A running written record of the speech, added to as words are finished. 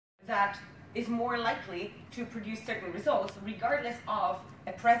that is more likely to produce certain results, regardless of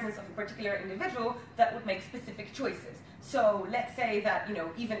a presence of a particular individual that would make specific choices. So let's say that,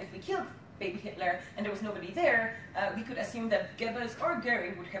 even if we killed baby Hitler and there was nobody there, we could assume that Goebbels or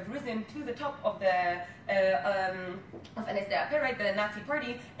Goering would have risen to the top of the of NSDAP, right, the Nazi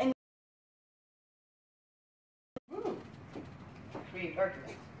party, and create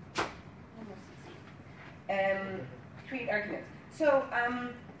arguments. Create arguments. So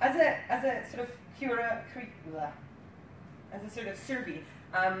as a sort of as a sort of survey,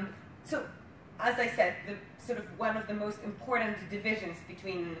 so as I said, the sort of one of the most important divisions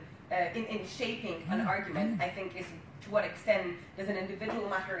between in shaping an argument, I think, is to what extent does an individual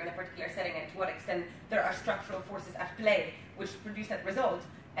matter in a particular setting, and to what extent there are structural forces at play which produce that result.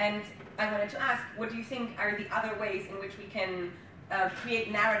 And I wanted to ask, what do you think are the other ways in which we can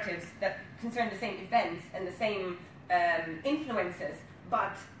create narratives that concern the same events and the same influences,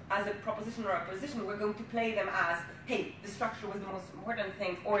 but as a proposition or a position, we're going to play them as, hey, the structure was the most important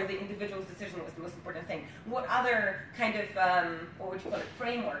thing, or the individual's decision was the most important thing. What other kind of, what would you call it,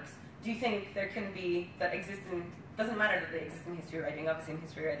 frameworks do you think there can be that exist in, doesn't matter that they exist in history writing, obviously in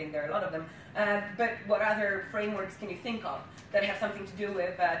history writing there are a lot of them, but what other frameworks can you think of that have something to do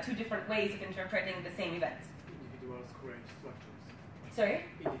with two different ways of interpreting the same events? Individuals create structures. Sorry?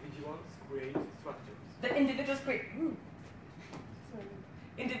 Individuals create structures. The individuals create...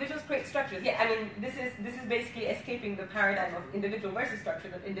 Individuals create structures. Yeah, I mean, this is basically escaping the paradigm of individual versus structure.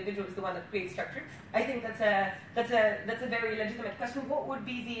 That individual is the one that creates structure. I think that's a very legitimate question. What would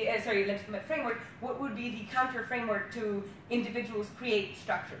be the legitimate framework? What would be the counter framework to individuals create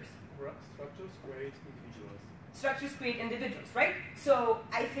structures? Structures create individuals. Structures create individuals, right? So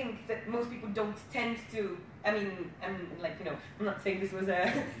I think that most people don't tend to. I mean, I'm not saying this was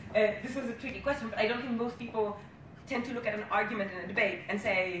a tricky question, but I don't think most people tend to look at an argument in a debate and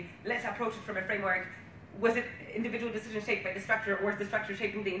say, let's approach it from a framework. Was it individual decision shaped by the structure, or is the structure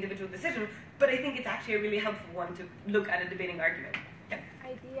shaping the individual decision? But I think it's actually a really helpful one to look at a debating argument. Yeah.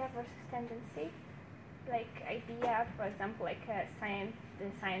 Idea versus tendency. Like idea, for example, like a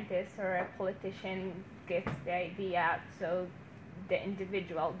scientist or a politician gives the idea, so the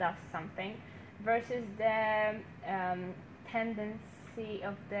individual does something, versus the tendency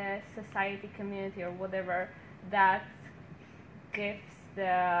of the society, community, or whatever, that gives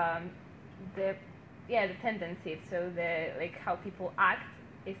the tendency. So how people act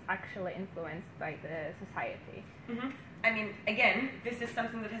is actually influenced by the society. Mm-hmm. I mean, again, this is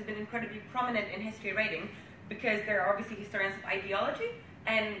something that has been incredibly prominent in history writing, because there are obviously historians of ideology,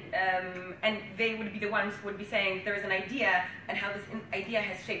 and they would be the ones who would be saying there is an idea and how this idea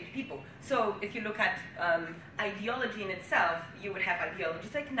has shaped people. So if you look at ideology in itself, you would have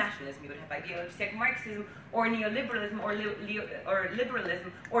ideologies like nationalism, you would have ideologies like Marxism or neoliberalism or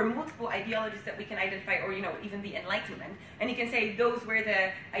liberalism, or multiple ideologies that we can identify, or even the Enlightenment. And you can say those were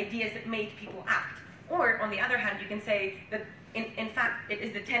the ideas that made people act. Or on the other hand, you can say that in fact, it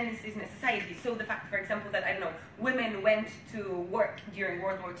is the tendencies in a society. So the fact, for example, that, women went to work during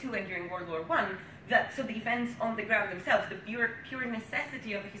World War II and during World War I, so the events on the ground themselves, the pure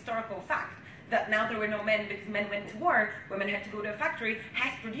necessity of a historical fact, that now there were no men because men went to war, women had to go to a factory,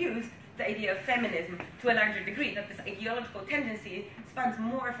 has produced the idea of feminism to a larger degree, that this ideological tendency spans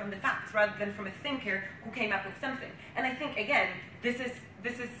more from the facts rather than from a thinker who came up with something. And I think, again, this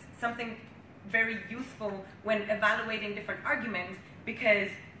is something very useful when evaluating different arguments, because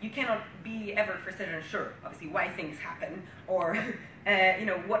you cannot be ever for certain sure, obviously, why things happen, or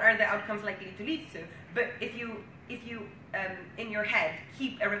what are the outcomes likely to lead to. But if you in your head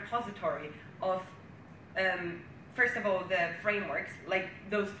keep a repository of first of all the frameworks, like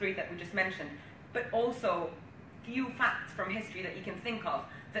those three that we just mentioned, but also few facts from history that you can think of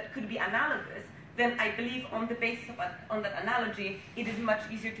that could be analogous, then I believe on the basis of on that analogy, it is much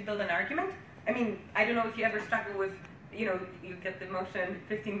easier to build an argument. I mean, I don't know if you ever struggle with, you get the motion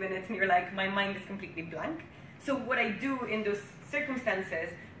 15 minutes and you're like, my mind is completely blank. So what I do in those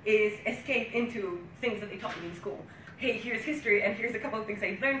circumstances is escape into things that they taught me in school. Hey, here's history, and here's a couple of things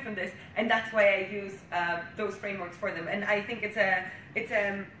I've learned from this, and that's why I use those frameworks for them. And I think it's a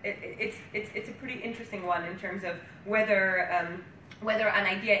pretty interesting one in terms of whether an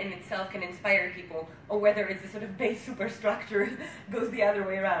idea in itself can inspire people, or whether it's a sort of base superstructure goes the other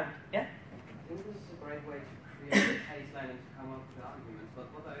way around. Yeah. I think this is a great way to create a case line and to come up with arguments,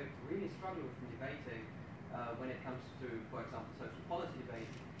 but what I really struggle with in debating when it comes to, for example, social policy debate,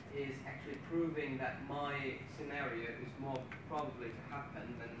 is actually proving that my scenario is more probably to happen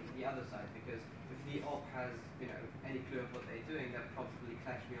than the other side, because if the op has any clue of what they're doing, they'll probably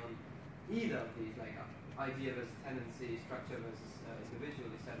catch me on either of these. Like, idea versus tendency, structure versus individual,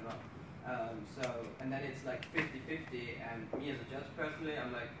 etc. And then it's like 50-50, and me as a judge personally,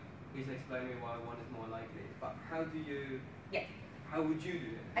 I'm like, please explain me why one is more likely. But how do you? Yeah. How would you do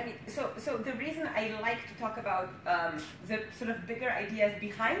it? I mean, so the reason I like to talk about the sort of bigger ideas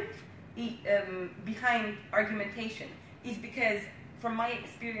behind argumentation is because, from my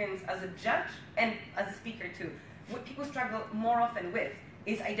experience as a judge and as a speaker too, what people struggle more often with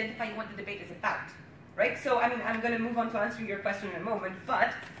is identifying what the debate is about, right? So, I mean, I'm going to move on to answering your question in a moment,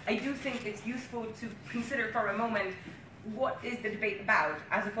 but I do think it's useful to consider for a moment what is the debate about,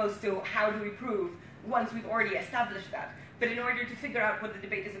 as opposed to how do we prove once we've already established that. But in order to figure out what the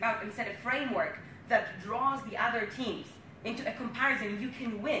debate is about and set a framework that draws the other teams into a comparison, you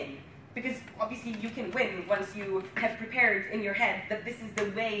can win. Because obviously you can win once you have prepared in your head that this is the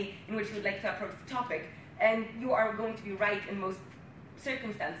way in which you would like to approach the topic. And you are going to be right in most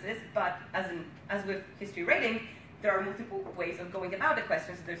circumstances, but as with history writing, there are multiple ways of going about a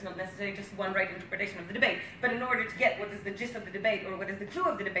question, so there's not necessarily just one right interpretation of the debate. But in order to get what is the gist of the debate, or what is the clue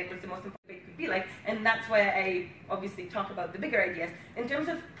of the debate, what's the most important debate could be like, and that's why I obviously talk about the bigger ideas. In terms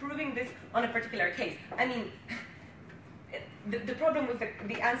of proving this on a particular case, I mean, the problem with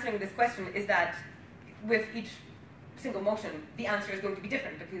the answering this question is that with each single motion, the answer is going to be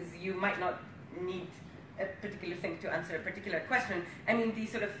different, because you might not need a particular thing to answer a particular question. I mean, the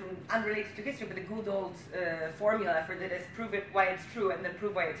sort of unrelated to history, but the good old formula for that is prove it why it's true and then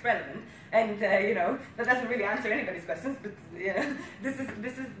prove why it's relevant. And you know, that doesn't really answer anybody's questions, but you know, this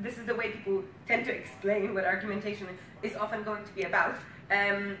is the way people tend to explain what argumentation is often going to be about.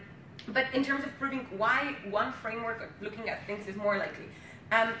 But in terms of proving why one framework of looking at things is more likely,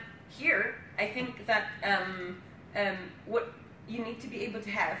 here I think that what you need to be able to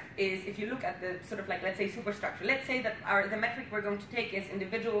have is, if you look at the sort of like, let's say, superstructure. Let's say that the metric we're going to take is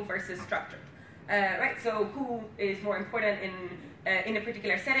individual versus structured, right? So who is more important in a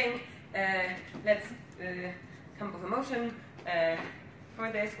particular setting? Let's come up with a motion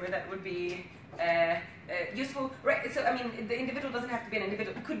for this, where that would be useful, right? So I mean, the individual doesn't have to be an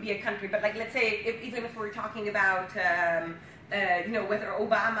individual; it could be a country. But like, let's say, even if we're talking about you know, whether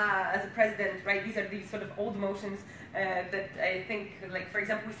Obama as a president, right? These are these sort of old motions that I think, like, for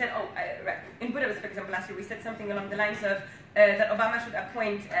example, we said, right, in Budapest, for example, last year, we said something along the lines of that Obama should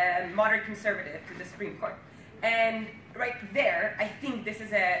appoint a moderate conservative to the Supreme Court. And right there, I think this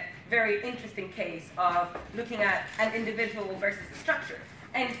is a very interesting case of looking at an individual versus a structure.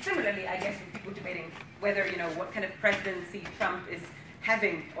 And similarly, I guess, with people debating whether, you know, what kind of presidency Trump is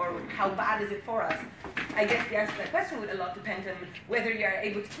having, or how bad is it for us, I guess the answer to that question would a lot depend on whether you are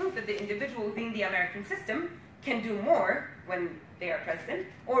able to prove that the individual within the American system can do more when they are president,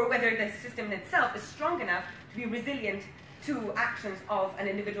 or whether the system itself is strong enough to be resilient to actions of an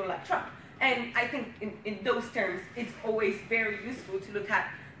individual like Trump. And I think in those terms, it's always very useful to look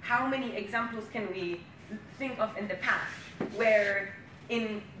at how many examples can we think of in the past where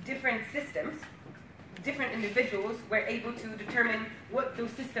in different systems, different individuals were able to determine what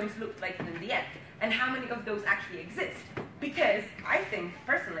those systems looked like in the end, and how many of those actually exist. Because I think,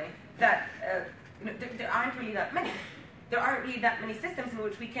 personally, that you know, there aren't really that many. There aren't really that many systems in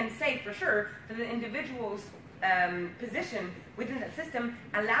which we can say for sure that the individual's position within that system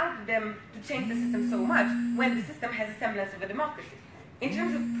allowed them to change the system so much when the system has a semblance of a democracy. In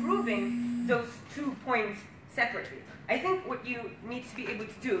terms of proving those 2 points separately, I think what you need to be able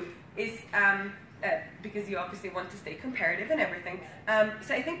to do is because you obviously want to stay comparative and everything.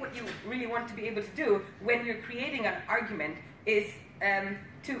 So I think what you really want to be able to do when you're creating an argument is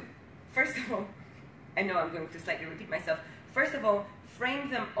to, first of all, I know I'm going to slightly repeat myself, first of all, frame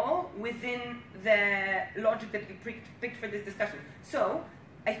them all within the logic that you picked for this discussion. So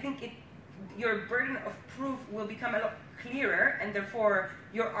I think your burden of proof will become a lot clearer, and therefore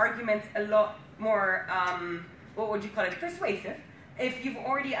your arguments a lot more, what would you call it, persuasive, if you've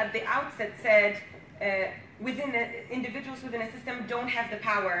already at the outset said individuals within a system don't have the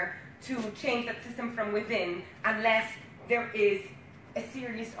power to change that system from within unless there is a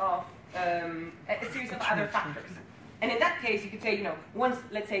series of other factors. And in that case, you could say, you know, once,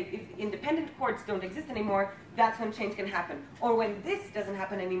 let's say, if independent courts don't exist anymore, that's when change can happen. Or when this doesn't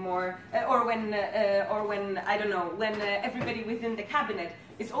happen anymore, or when I don't know, when everybody within the cabinet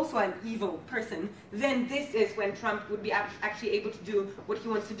is also an evil person, then this is when Trump would be actually able to do what he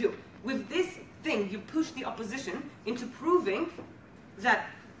wants to do. With this thing, you push the opposition into proving that,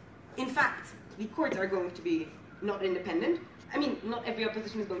 in fact, the courts are going to be not independent. I mean, not every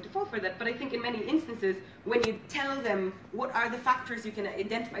opposition is going to fall for that, but I think in many instances, when you tell them what are the factors you can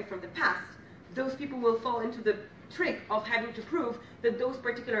identify from the past, those people will fall into the trick of having to prove that those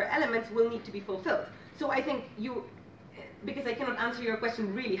particular elements will need to be fulfilled. So I think because I cannot answer your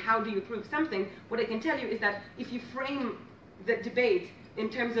question really, how do you prove something? What I can tell you is that if you frame the debate in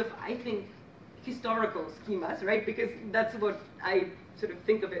terms of, I think, historical schemas, right? Because that's what I sort of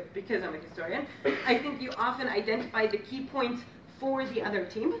think of it because I'm a historian. I think you often identify the key points for the other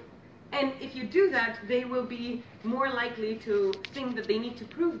team. And if you do that, they will be more likely to think that they need to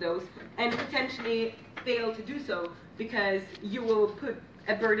prove those and potentially fail to do so because you will put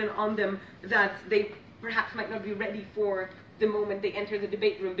a burden on them that they perhaps might not be ready for the moment they enter the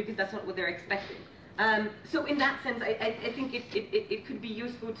debate room because that's not what they're expecting. So in that sense, I think it could be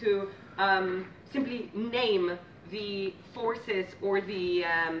useful to simply name the forces or the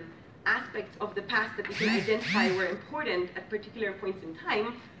aspects of the past that we can identify were important at particular points in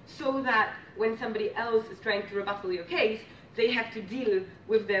time, so that when somebody else is trying to rebuttal your case, they have to deal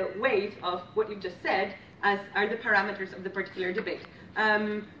with the weight of what you've just said as are the parameters of the particular debate.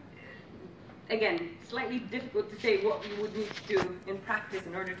 Again, slightly difficult to say what you would need to do in practice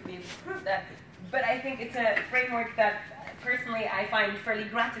in order to be able to prove that, but I think it's a framework that personally I find fairly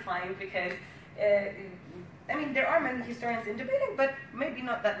gratifying because I mean, there are many historians in debating, but maybe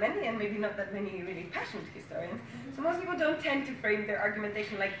not that many, and maybe not that many really passionate historians. So most people don't tend to frame their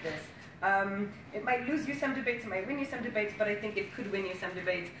argumentation like this. It might lose you some debates, it might win you some debates, but I think it could win you some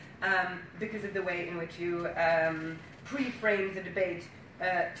debates because of the way in which you pre-frame the debate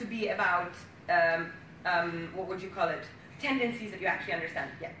to be about, what would you call it, tendencies that you actually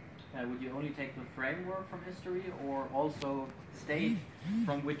understand. Yeah. Would you only take the framework from history, or also state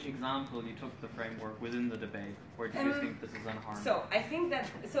from which example you took the framework within the debate, or do you think this is unharmed? So I think that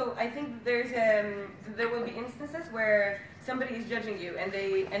there's there will be instances where somebody is judging you, and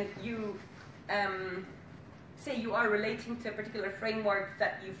you say you are relating to a particular framework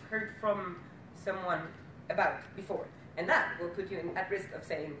that you've heard from someone about before. And that will put you at risk of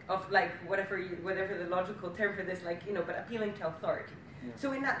saying, whatever the logical term for this, but appealing to authority. Yeah.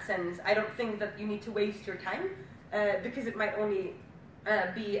 So in that sense, I don't think that you need to waste your time because it might only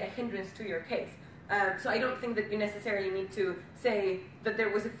be a hindrance to your case. So I don't think that you necessarily need to say that there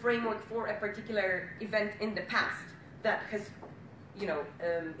was a framework for a particular event in the past that has,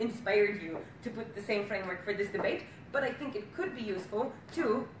 inspired you to put the same framework for this debate. But I think it could be useful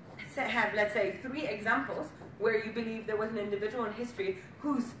to have, let's say, 3 examples where you believe there was an individual in history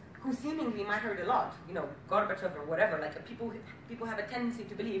who seemingly mattered a lot, Gorbachev or whatever. People have a tendency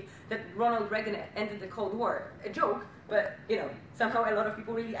to believe that Ronald Reagan ended the Cold War. A joke, but somehow a lot of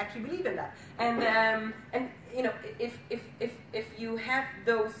people really actually believe in that. And if you have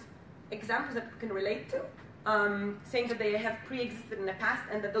those examples that you can relate to, saying that they have pre-existed in the past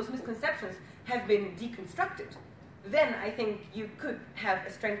and that those misconceptions have been deconstructed, then I think you could have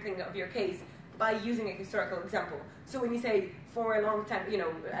a strengthening of your case by using a historical example. So when you say, for a long time,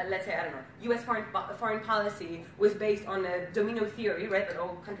 let's say, I don't know, U.S. foreign policy was based on a domino theory, right, that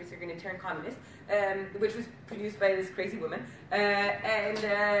all countries are going to turn communist, which was produced by this crazy woman, and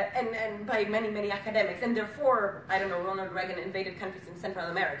by many academics, and therefore, I don't know, Ronald Reagan invaded countries in Central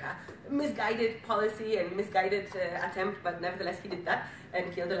America. Misguided policy and misguided attempt, but nevertheless he did that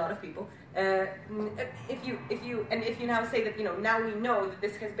and killed a lot of people. If you now say that now we know that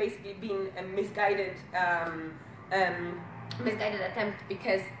this has basically been a misguided attempt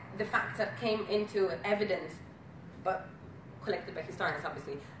because the facts that came into evidence, but collected by historians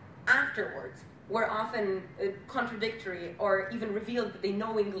obviously, afterwards were often contradictory or even revealed that they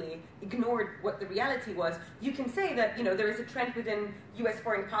knowingly ignored what the reality was, you can say that there is a trend within U.S.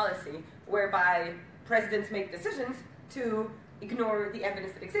 foreign policy whereby presidents make decisions to ignore the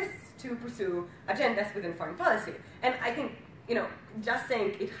evidence that exists to pursue agendas within foreign policy. And I think just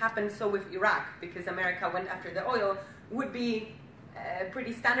saying it happened so with Iraq because America went after the oil would be a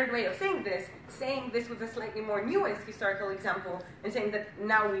pretty standard way of saying this with a slightly more nuanced historical example, and saying that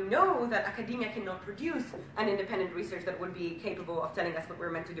now we know that academia cannot produce an independent research that would be capable of telling us what we're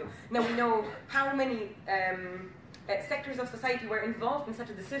meant to do. Now we know how many sectors of society were involved in such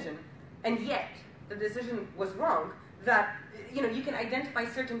a decision, and yet the decision was wrong, that you can identify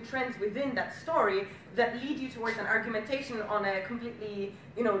certain trends within that story that lead you towards an argumentation on a completely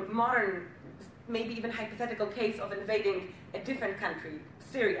modern, maybe even hypothetical case of invading a different country,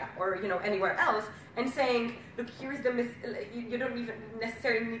 Syria, or anywhere else, and saying, look, here's the you don't even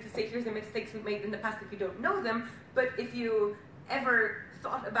necessarily need to say here's the mistakes we've made in the past if you don't know them, but if you ever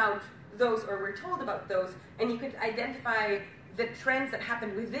thought about those or were told about those, and you could identify the trends that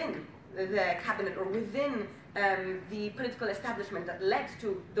happened within the cabinet or within the political establishment that led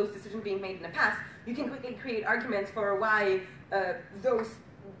to those decisions being made in the past, you can quickly create arguments for why the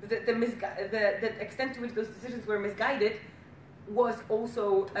extent to which those decisions were misguided was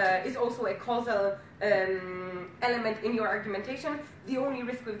also is also a causal element in your argumentation. The only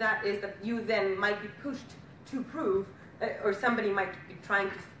risk with that is that you then might be pushed to prove, or somebody might be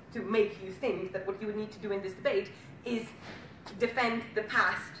trying to make you think that what you would need to do in this debate is defend the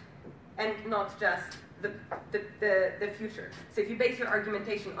past and not just the future. So if you base your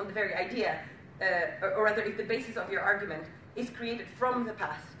argumentation on the very idea, or rather if the basis of your argument is created from the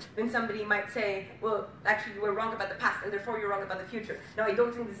past, then somebody might say, well, actually you were wrong about the past and therefore you're wrong about the future. Now I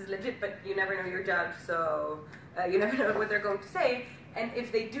don't think this is legit, but you never know your judge, so you never know what they're going to say. And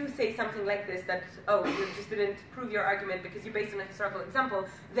if they do say something like this, that, oh, you just didn't prove your argument because you based on a historical example,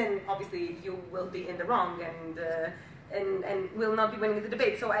 then obviously you will be in the wrong and will not be winning the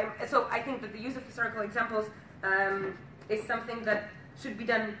debate. So I think that the use of historical examples is something that should be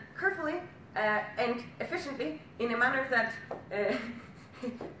done carefully and efficiently in a manner that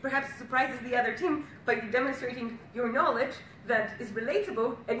perhaps surprises the other team by demonstrating your knowledge that is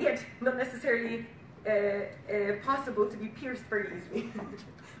relatable and yet not necessarily possible to be pierced very easily.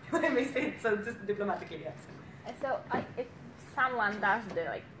 I may say it so just diplomatically, yes. So if someone does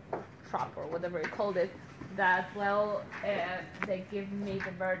the trap or whatever you called it, that they give me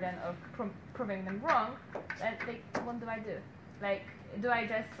the burden of proving them wrong, then what do I do? Do I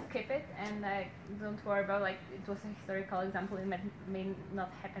just skip it and don't worry about it was a historical example, it may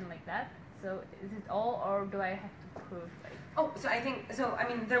not happen like that? So is it all, or do I have to prove I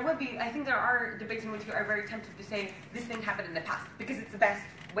think there are debates in which you are very tempted to say this thing happened in the past because it's the best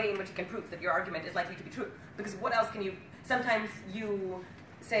way in which you can prove that your argument is likely to be true. Because what else can you? Sometimes you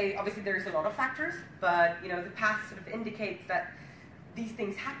say obviously there's a lot of factors, but the past sort of indicates that these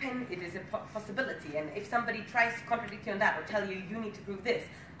things happen. It is a possibility, and if somebody tries to contradict you on that or tell you you need to prove this,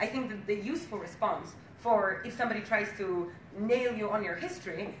 I think that the useful response for if somebody tries to nail you on your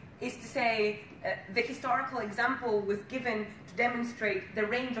history is to say the historical example was given to demonstrate the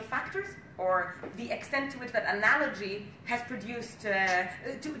range of factors or the extent to which that analogy has produced, the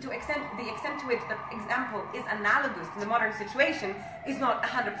extent to which that example is analogous to the modern situation is not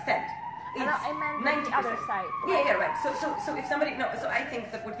 100%. It's I meant 90%. The other side. Yeah, right. So if somebody so I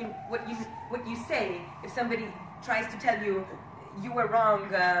think that what you say if somebody tries to tell you you were wrong,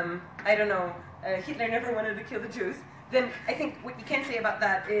 I don't know, Hitler never wanted to kill the Jews, then I think what you can say about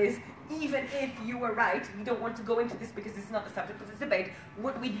that is even if you were right, we don't want to go into this because it's not the subject of this debate.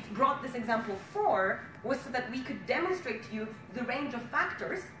 What we brought this example for was so that we could demonstrate to you the range of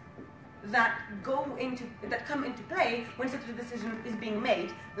factors that come into play when such a decision is being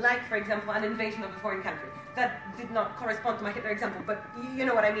made, like, for example, an invasion of a foreign country. That did not correspond to my Hitler example, but you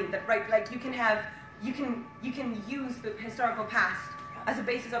know what I mean. That right, you can use the historical past as a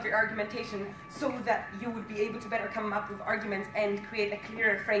basis of your argumentation so that you would be able to better come up with arguments and create a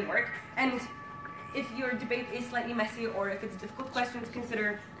clearer framework. And if your debate is slightly messy or if it's a difficult question to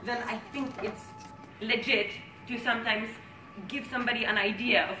consider, then I think it's legit to sometimes give somebody an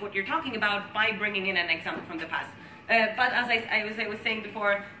idea of what you're talking about by bringing in an example from the past. But as I was saying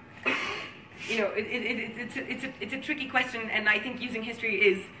before, it's a tricky question, and I think using history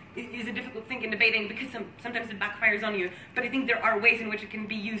is a difficult thing in debating because sometimes it backfires on you. But I think there are ways in which it can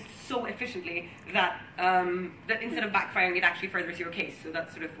be used so efficiently that that instead of backfiring, it actually furthers your case. So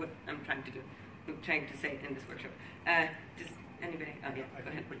that's sort of what I'm trying to do. I'm trying to say in this workshop. Does anybody? Oh yeah, go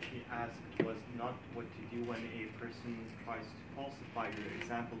ahead. What she asked was not what to do when a person tries to falsify your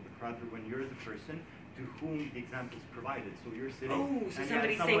example, but rather when you're the person to whom the example is provided. So you're sitting, so and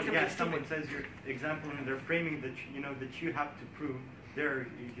somebody's saying something someone says your example, and they're framing that that you have to prove their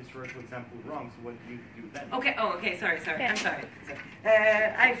historical example wrong. So what do you do then? Okay. Oh, okay. Sorry. Yeah. I'm sorry.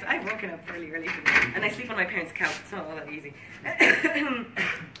 I've woken up fairly early today, and I sleep on my parents' couch. It's not all that easy.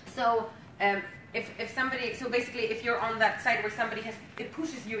 So. If somebody, so basically if you're on that side where somebody it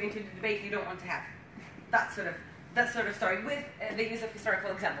pushes you into the debate you don't want to have, that sort of story with the use of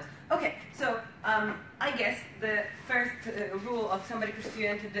historical examples. Okay, so I guess the first rule of somebody pushes you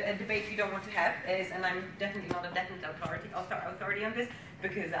into a debate you don't want to have is, and I'm definitely not a definite authority on this,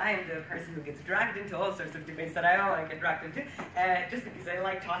 because I am the person who gets dragged into all sorts of debates that I don't want to get dragged into, just because I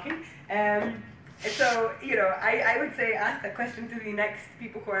like talking. So, I would say ask that question to the next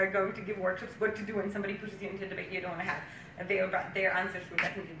people who are going to give workshops, what to do when somebody pushes you into a debate you don't want to have. And their answers will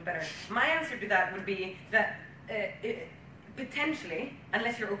definitely be better. My answer to that would be that potentially,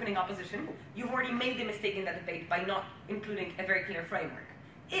 unless you're opening opposition, you've already made a mistake in that debate by not including a very clear framework.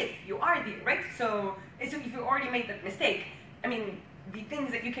 If you are so if you've already made that mistake, I mean, the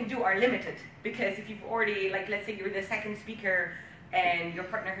things that you can do are limited, because if you've already, let's say you're the second speaker and your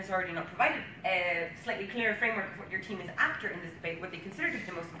partner has already not provided a slightly clearer framework of what your team is after in this debate, what they consider to be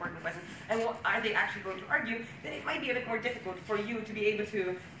the most important questions, and what are they actually going to argue, then it might be a bit more difficult for you to be able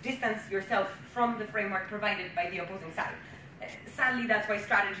to distance yourself from the framework provided by the opposing side. Sadly, that's why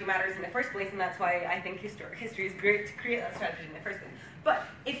strategy matters in the first place, and that's why I think history is great to create that strategy in the first place. But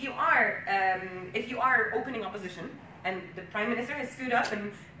if you are opening opposition, and the Prime Minister has stood up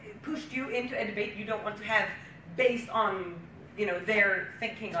and pushed you into a debate you don't want to have based on their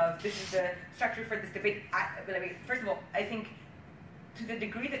thinking of this is the structure for this debate. First of all, I think to the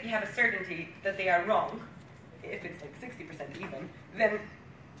degree that you have a certainty that they are wrong, if it's like 60% even, then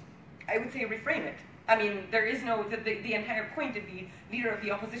I would say reframe it. I mean, there is no, the entire point of the leader of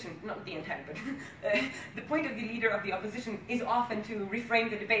the opposition, not the entire, but the point of the leader of the opposition is often to reframe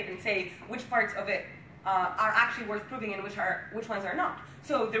the debate and say which parts of it are actually worth proving and which ones are not.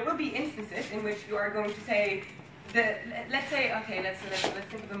 So there will be instances in which you are going to say, let's say, okay, let's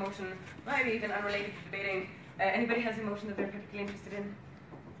think of a motion, maybe even unrelated to debating. Anybody has a motion that they're particularly interested in?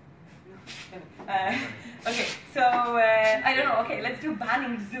 Okay, so I don't know. Okay, let's do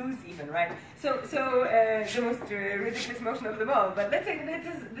banning zoos even, right? So the most ridiculous motion of them all. But let's say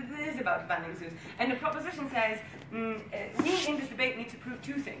this is about banning zoos, and the proposition says we in this debate need to prove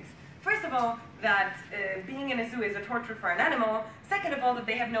two things. First of all, that being in a zoo is a torture for an animal. Second of all, that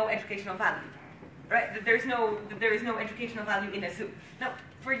they have no educational value, right? That there is no educational value in a zoo. Now,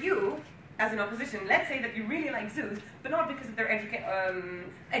 for you, as an opposition, let's say that you really like zoos, but not because of their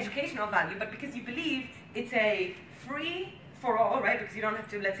educational value, but because you believe it's a free for all, right? Because you don't have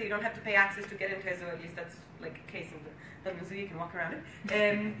to, let's say you don't have to pay access to get into a zoo, at least that's like a case in the London Zoo, you can walk around it.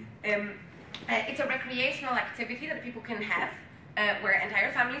 It's a recreational activity that people can have, where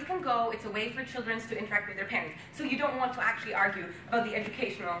entire families can go. It's a way for children to interact with their parents. So you don't want to actually argue about the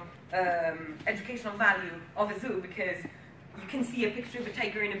educational value of a zoo because you can see a picture of a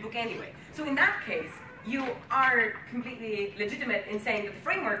tiger in a book anyway. So in that case, you are completely legitimate in saying that the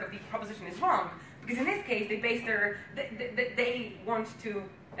framework of the proposition is wrong, because in this case, they want to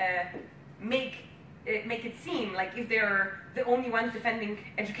make it seem like if they're the only ones defending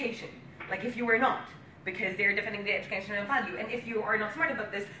education, like if you were not, because they're defending the educational value. And if you are not smart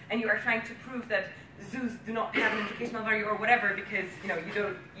about this and you are trying to prove that zoos do not have an educational value or whatever because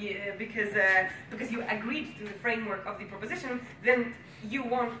because you agreed to the framework of the proposition, then you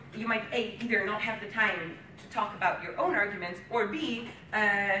might A, either not have the time to talk about your own arguments, or B,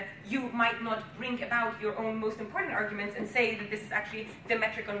 you might not bring about your own most important arguments and say that this is actually the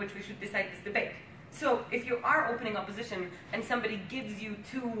metric on which we should decide this debate. So if you are opening opposition and somebody gives you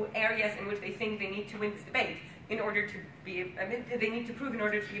two areas in which they think they need to win this debate in order to be, they need to prove in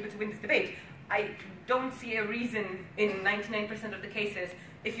order to be able to win this debate, I don't see a reason in 99% of the cases,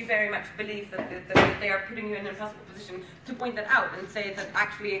 if you very much believe that they are putting you in an impossible position, to point that out and say that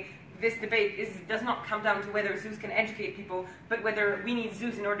actually this debate does not come down to whether zoos can educate people, but whether we need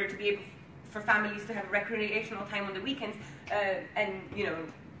zoos in order to be able for families to have recreational time on the weekends, and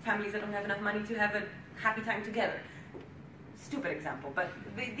families that don't have enough money to have a happy time together. Stupid example, but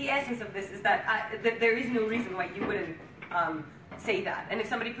the essence of this is that there is no reason why you wouldn't say that. And if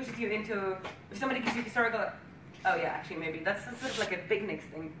somebody pushes you if somebody gives you historical, oh yeah, actually maybe that's sort of like a big Knicks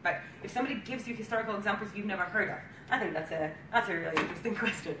thing. But if somebody gives you historical examples you've never heard of, I think that's a really interesting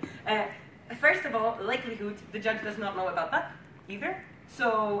question. First of all, likelihood the judge does not know about that either.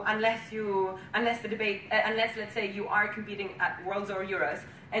 So unless let's say you are competing at Worlds or Euros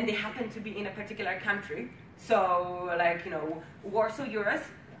and they happen to be in a particular country, so like Warsaw Euros,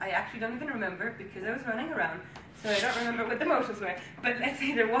 I actually don't even remember because I was running around, so I don't remember what the motions were. But let's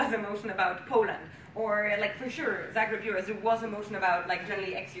say there was a motion about Poland, or like for sure Zagreb Euros, there was a motion about like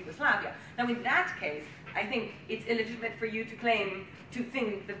generally ex-Yugoslavia. Now in that case, I think it's illegitimate for you to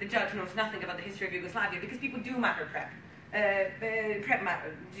think that the judge knows nothing about the history of Yugoslavia, because people do matter prep. Prep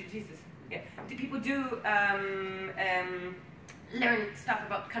matter. Jesus. Yeah. People do learn stuff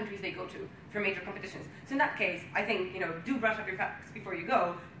about countries they go to for major competitions. So in that case, I think do brush up your facts before you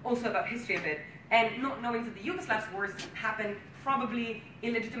go. Also about history a bit, and not knowing that the Yugoslav wars happened, probably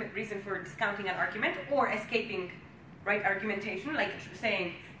illegitimate reason for discounting an argument or escaping right argumentation, like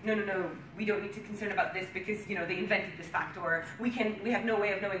saying no, we don't need to concern about this because they invented this fact, or we have no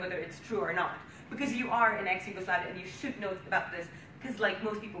way of knowing whether it's true or not. Because you are in ex-Yugoslavia and you should know about this, because like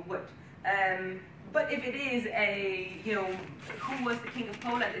most people would. But if it is who was the king of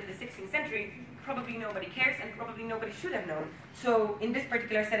Poland in the 16th century, probably nobody cares and probably nobody should have known. So in this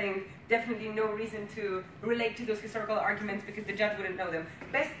particular setting, definitely no reason to relate to those historical arguments because the judge wouldn't know them.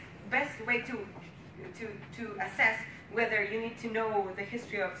 Best way to assess whether you need to know the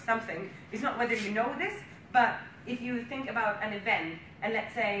history of something is not whether you know this, but if you think about an event, and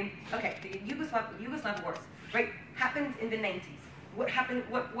let's say, okay, the Yugoslav wars, right, happened in the 90s. What happened?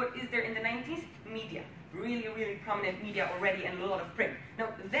 What is there in the 90s? Media, really prominent media already, and a lot of print. Now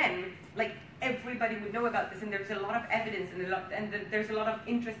then, like everybody would know about this, and there's a lot of evidence, and there's a lot of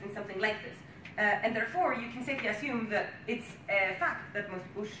interest in something like this. And therefore, you can safely assume that it's a fact that most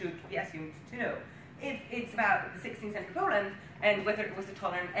people should be assumed to know. If it's about the 16th century Poland and whether it was a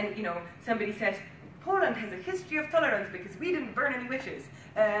tolerant, and somebody says Poland has a history of tolerance because we didn't burn any witches,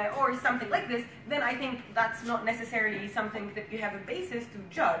 or something like this, then I think that's not necessarily something that you have a basis to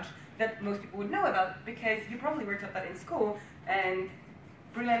judge that most people would know about, because you probably were taught that in school, and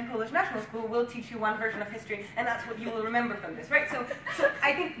brilliant Polish National School will teach you one version of history, and that's what you will remember from this, right? So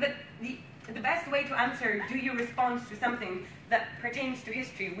I think that the best way to answer, do you respond to something that pertains to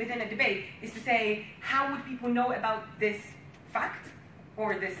history within a debate, is to say, how would people know about this fact,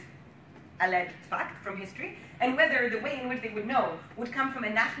 or this alleged fact from history, and whether the way in which they would know would come from a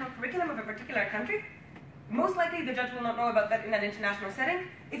national curriculum of a particular country. Most likely the judge will not know about that in an international setting.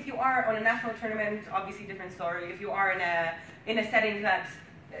 If you are on a national tournament, obviously different story. If you are in a setting that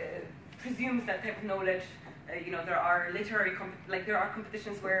presumes that type of knowledge, there are literary there are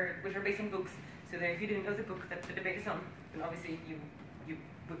competitions which are based on books, so that if you didn't know the book that the debate is on, then obviously you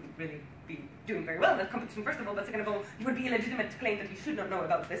wouldn't really be doing very well in that competition, first of all, but second of all, you would be illegitimate to claim that you should not know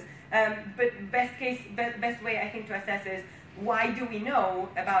about this. But best way I think to assess is, why do we know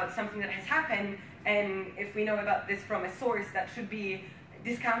about something that has happened, and if we know about this from a source that should be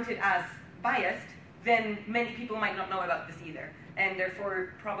discounted as biased, then many people might not know about this either, and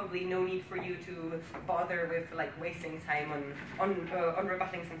therefore probably no need for you to bother with wasting time on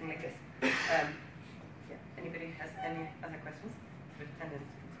rebutting something like this. Yeah. Anybody has any other questions? With attendance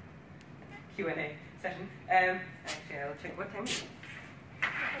Q&A session. Actually, I'll check what time. I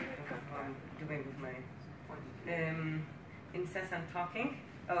don't know how I'm doing with my incessant talking.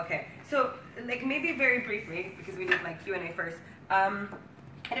 Oh, okay, so maybe very briefly, because we did Q&A first.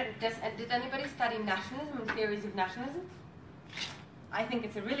 Did anybody study nationalism and theories of nationalism? I think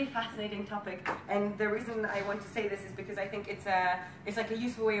it's a really fascinating topic, and the reason I want to say this is because I think it's a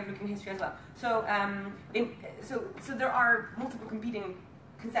useful way of looking at history as well. So so there are multiple competing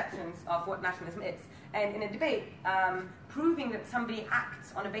conceptions of what nationalism is, and in a debate, proving that somebody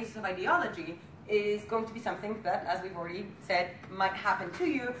acts on a basis of ideology is going to be something that, as we've already said, might happen to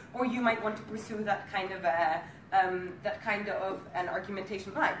you, or you might want to pursue that kind of an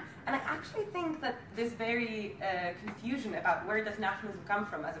argumentation line. And I actually think that this very confusion about where does nationalism come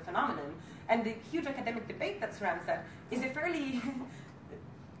from as a phenomenon, and the huge academic debate that surrounds that, is a fairly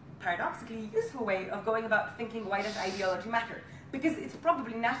paradoxically useful way of going about thinking, why does ideology matter? Because it's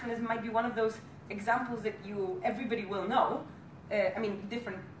probably, nationalism might be one of those examples that everybody will know.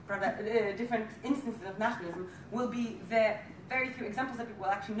 Different instances of nationalism will be the very few examples that people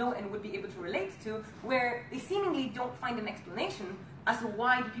will actually know and would be able to relate to, where they seemingly don't find an explanation as to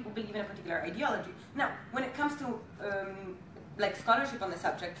why do people believe in a particular ideology. Now, when it comes to scholarship on the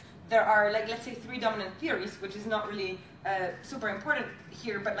subject, there are let's say 3 dominant theories, which is not really super important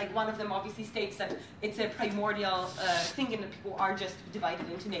here, but one of them obviously states that it's a primordial thing and that people are just divided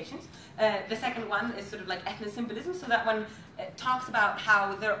into nations. The second one is sort of ethnosymbolism, so that one talks about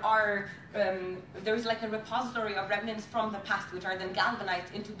how there's a repository of remnants from the past which are then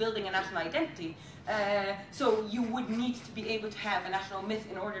galvanized into building a national identity. So you would need to be able to have a national myth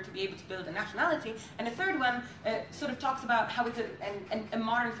in order to be able to build a nationality. And the third one sort of talks about how it's a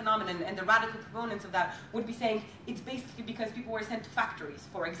modern phenomenon, and the radical proponents of that would be saying it's basically because people were sent to factories,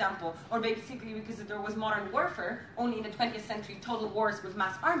 for example, or basically because there was modern warfare, only in the 20th century, total wars with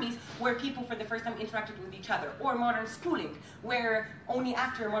mass armies, where people for the first time interacted with each other, or modern schooling, where only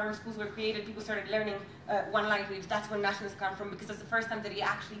after modern schools were created, people started learning one language. That's where nationalists come from, because that's the first time that you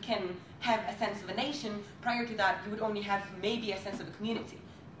actually can have a sense of a nation. Prior to that, you would only have maybe a sense of a community.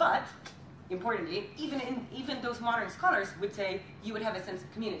 But importantly, even those modern scholars would say you would have a sense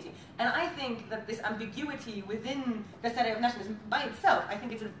of community. And I think that this ambiguity within the study of nationalism by itself, I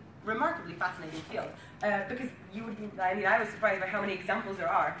think it's a remarkably fascinating field. Because I was surprised by how many examples there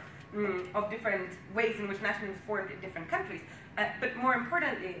are of different ways in which nationalism formed in different countries. But more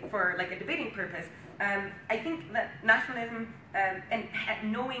importantly, for a debating purpose, I think that nationalism and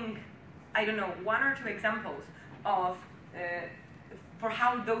knowing, I don't know, 1 or 2 examples of for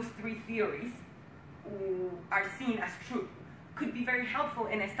how those 3 theories are seen as true could be very helpful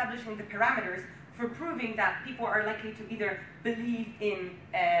in establishing the parameters for proving that people are likely to either believe in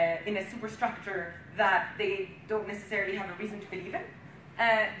a superstructure that they don't necessarily have a reason to believe in.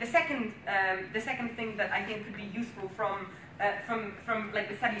 The second thing that I think could be useful from from like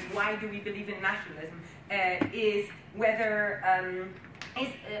the study, why do we believe in nationalism, is whether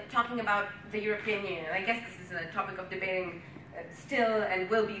talking about the European Union. And I guess this is a topic of debating still and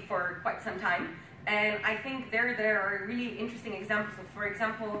will be for quite some time. And I think there are really interesting examples of, for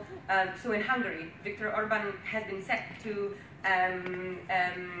example, so in Hungary, Viktor Orban has been said to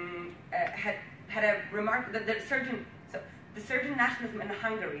had a remark that the surge in nationalism in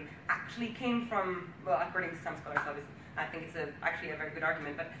Hungary actually came from, well, according to some scholars, obviously, I think it's actually a very good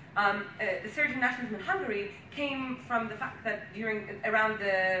argument, but the surge in nationalism in Hungary came from the fact that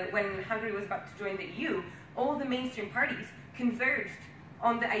when Hungary was about to join the EU, all the mainstream parties converged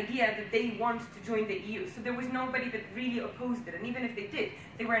on the idea that they want to join the EU. So there was nobody that really opposed it, and even if they did,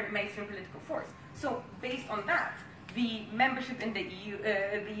 they weren't a mainstream political force. So based on that, the membership in the EU,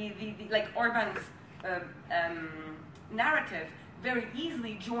 like Orban's narrative, very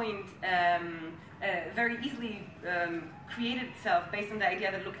easily created itself based on the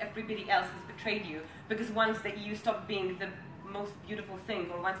idea that, look, everybody else has betrayed you, because once the EU stopped being the most beautiful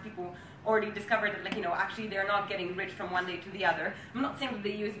thing, or once people already discovered that, like, you know, actually they're not getting rich from one day to the other. I'm not saying that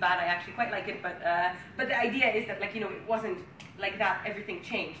the EU is bad, I actually quite like it, but the idea is that, like, you know, it wasn't like that, everything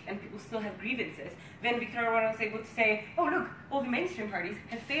changed, and people still have grievances. Then Viktor Orban was able to say, oh, look, all the mainstream parties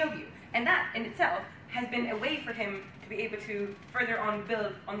have failed you. And that in itself has been a way for him to be able to further on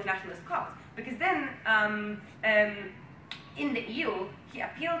build on the nationalist cause. Because then, in the EU, he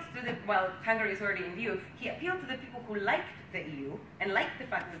appealed to the, well, Hungary is already in the EU, he appealed to the people who liked the EU and liked the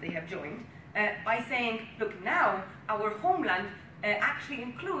fact that they have joined by saying, look, now our homeland actually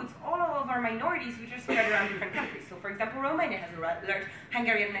includes all of our minorities which are spread around different countries. So, for example, Romania has a large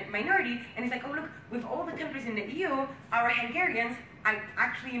Hungarian minority, and he's like, oh, look, with all the countries in the EU, our Hungarians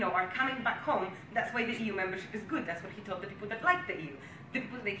actually, you know, are coming back home. That's why the EU membership is good. That's what he told the people that liked the EU. The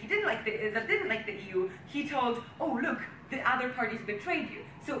people that didn't like the EU, he told, oh, look, the other parties betrayed you.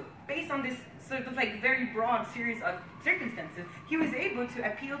 So, based on this sort of like very broad series of circumstances, he was able to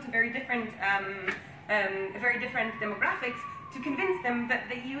appeal to very different demographics to convince them that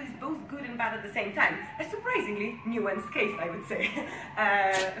the EU is both good and bad at the same time. A surprisingly nuanced case, I would say,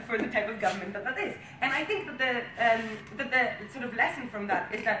 for the type of government that is. And I think that the sort of lesson from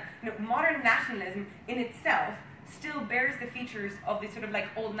that is that, you know, modern nationalism in itself still bears the features of this sort of like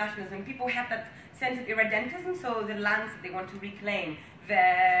old nationalism. People have that sense of irredentism, so the lands that they want to reclaim,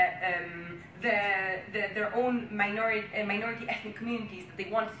 their own minority ethnic communities that they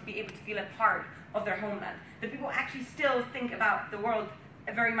want to be able to feel a part of their homeland. The people actually still think about the world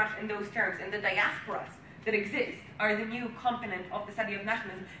very much in those terms, and the diasporas that exist are the new component of the study of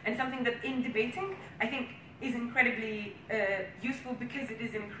nationalism, and something that in debating, I think, is incredibly useful, because it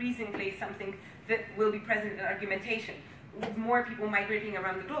is increasingly something that will be present in argumentation. With more people migrating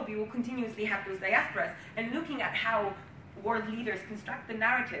around the globe, you will continuously have those diasporas, and looking at how world leaders construct the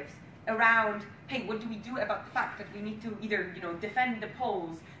narratives around, hey, what do we do about the fact that we need to either, you know, defend the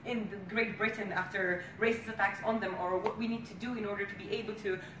Poles in Great Britain after racist attacks on them, or what we need to do in order to be able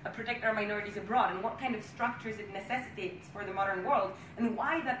to protect our minorities abroad, and what kind of structures it necessitates for the modern world, and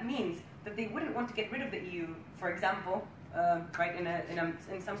why that means that they wouldn't want to get rid of the EU, for example, right,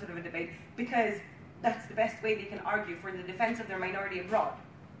 in some sort of a debate, because that's the best way they can argue for the defense of their minority abroad.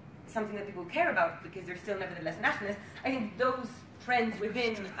 Something that people care about because they're still nevertheless nationalists. I think those trends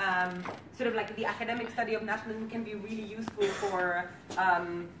within sort of like the academic study of nationalism can be really useful for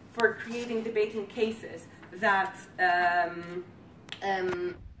creating debating cases that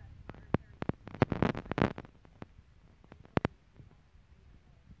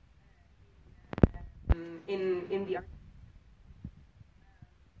in the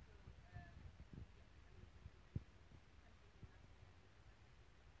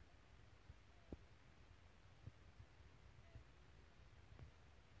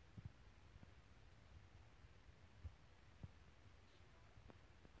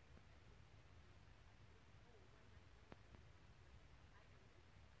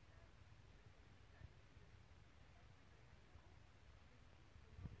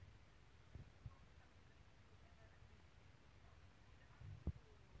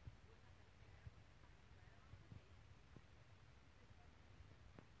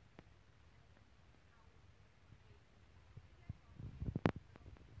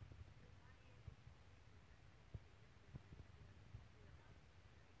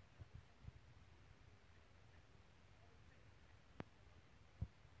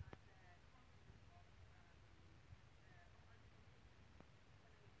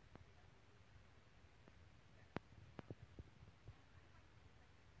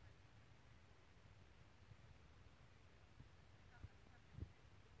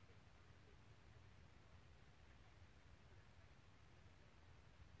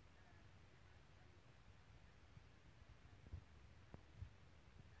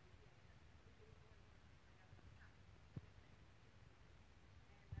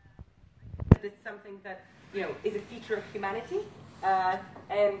that it's something that is a feature of humanity,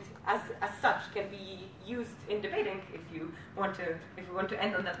 and as such can be used in debating, if we want to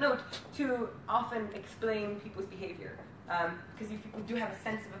end on that note, to often explain people's behavior. Because if people do have a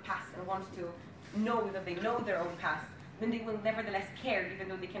sense of a past and want to know that they know their own past, then they will nevertheless care, even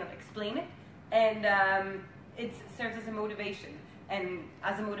though they cannot explain it. And it serves as a motivation. And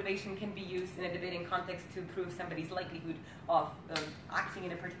as a motivation can be used in a debating context to prove somebody's likelihood of acting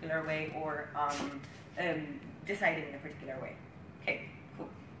in a particular way or deciding in a particular way. Okay, cool.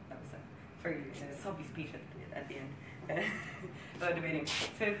 That was a very soppy speech at the end about debating.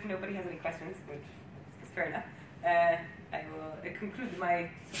 So if nobody has any questions, which is fair enough, I will conclude my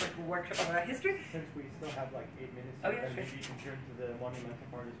sort of workshop about history. Since we still have like 8 minutes, Oh, yeah, then sure. maybe you can turn to the monumental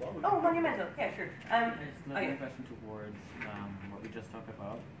part as well. Oh, monumental. Yeah, sure. It's another question towards what we just talked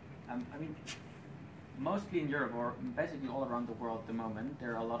about. I mean, mostly in Europe, or basically all around the world at the moment,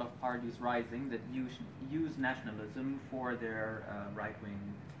 there are a lot of parties rising that use nationalism for their right-wing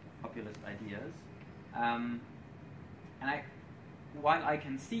populist ideas. While I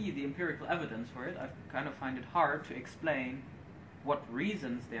can see the empirical evidence for it, I kind of find it hard to explain what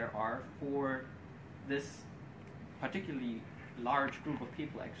reasons there are for this particularly large group of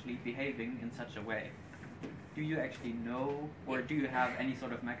people actually behaving in such a way. Do you actually know, or do you have any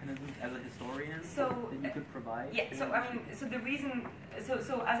sort of mechanisms as a historian that you could provide? Yeah, so I mean, so the reason,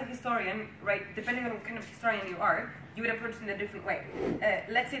 so as a historian, right, depending on what kind of historian you are, you would approach it in a different way.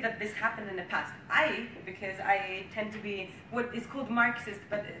 Let's say that this happened in the past. Because I tend to be what is called Marxist,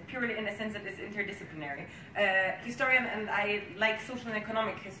 but purely in a sense that it's interdisciplinary, historian, and I like social and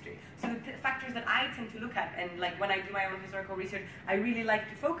economic history. So the factors that I tend to look at, and like when I do my own historical research, I really like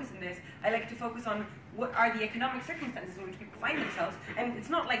to focus on this. I like to focus on what are the economic circumstances in which people find themselves. And it's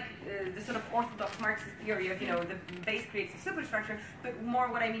not like the sort of orthodox Marxist theory of, the base creates a superstructure, but more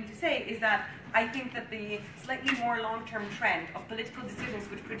what I mean to say is that I think that the slightly more long-term trend of political decisions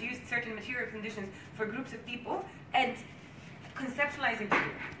which produced certain material conditions for groups of people, and conceptualizing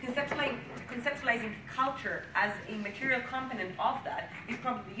culture as a material component of that is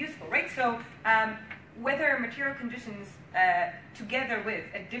probably useful, right? So whether material conditions together with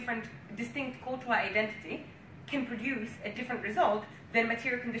a distinct cultural identity can produce a different result than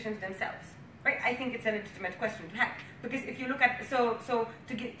material conditions themselves, right? I think it's a legitimate question to have, because if you look at so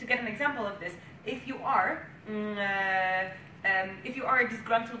to get an example of this, if you are a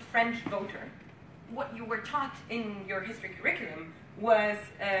disgruntled French voter, what you were taught in your history curriculum was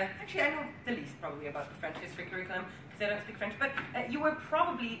actually I know the least probably about the French history curriculum because I don't speak French, but you were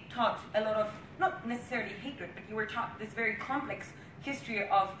probably taught a lot of not necessarily hatred, but you were taught this very complex history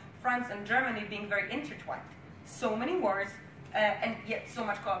of France and Germany being very intertwined. So many wars, and yet so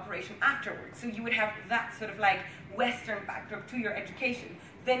much cooperation afterwards. So you would have that sort of like Western backdrop to your education.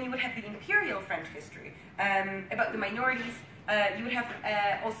 Then you would have the imperial French history about the minorities. You would have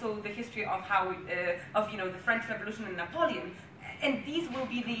also the history of how the French Revolution and Napoleon, and these will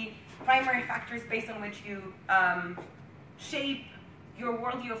be the primary factors based on which you shape your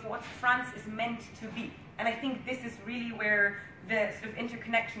worldview of what France is meant to be. And I think this is really where the sort of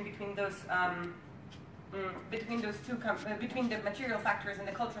interconnection between those between the material factors and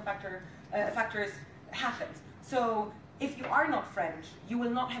the cultural factors happens. So if you are not French, you will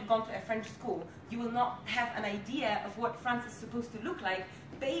not have gone to a French school. You will not have an idea of what France is supposed to look like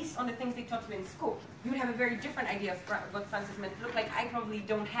based on the things they taught you in school. You would have a very different idea of what France is meant to look like. I probably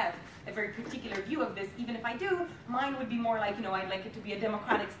don't have a very particular view of this. Even if I do, mine would be more like, I'd like it to be a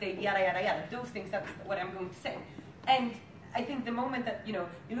democratic state, yada, yada, yada. Those things, that's what I'm going to say. And I think the moment that, you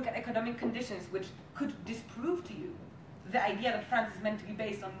look at economic conditions which could disprove to you the idea that France is meant to be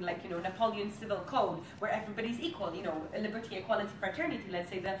based on, Napoleon's civil code, where everybody's equal, liberty, equality, fraternity, let's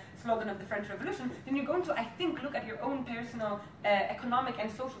say the slogan of the French Revolution, then you're going to, I think, look at your own personal economic and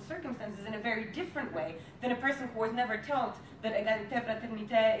social circumstances in a very different way than a person who was never taught that égalité,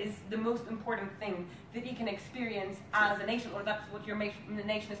 fraternité is the most important thing that you can experience as a nation, or that's what your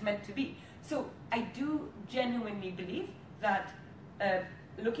nation is meant to be. So I do genuinely believe that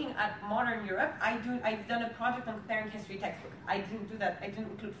looking at modern Europe, I've done a project on comparing history textbook. I didn't do that. I didn't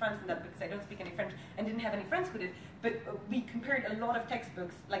include France in that because I don't speak any French and didn't have any friends who did. But we compared a lot of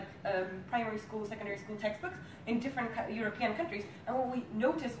textbooks, like primary school, secondary school textbooks in different European countries. And what we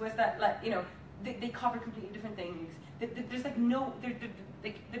noticed was that, they cover completely different things. There's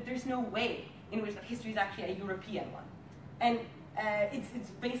there's no way in which that history is actually a European one, and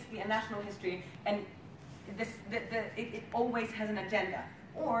it's basically a national history, and it always has an agenda.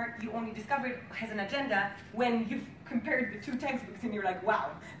 or you only discover it has an agenda when you've compared the two textbooks and you're like,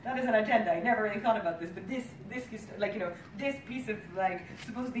 wow, that is an agenda. I never really thought about this, but this piece of like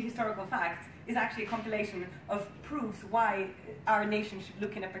supposedly historical facts is actually a compilation of proofs why our nation should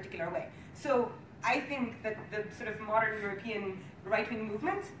look in a particular way. So I think that the sort of modern European right-wing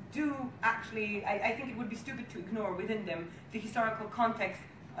movements do actually, I think it would be stupid to ignore within them the historical context,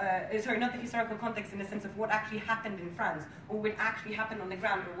 not the historical context in the sense of what actually happened in France, or what actually happened on the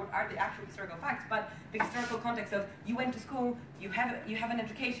ground, or what are the actual historical facts, but the historical context of you went to school, you have an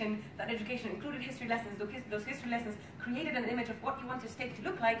education, that education included history lessons, those history lessons created an image of what you want your state to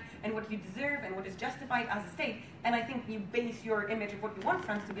look like, and what you deserve, and what is justified as a state, and I think you base your image of what you want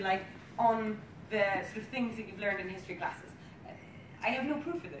France to be like on the sort of things that you've learned in history classes. I have no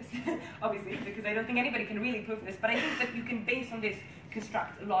proof of this, obviously, because I don't think anybody can really prove this, but I think that you can, based on this,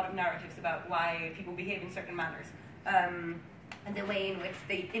 construct a lot of narratives about why people behave in certain manners, and the way in which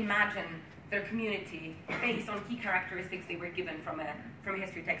they imagine their community based on key characteristics they were given from a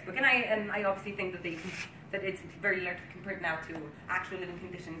history textbook. And I obviously think that it's very largely compared now to actual living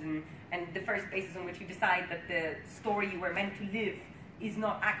conditions, and the first basis on which you decide that the story you were meant to live is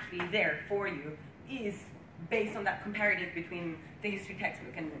not actually there for you is based on that comparative between the history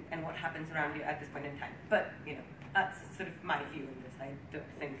textbook and what happens around you at this point in time. But, that's sort of my view in this. I don't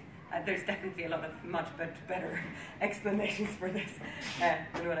think, there's definitely a lot of much better explanations for this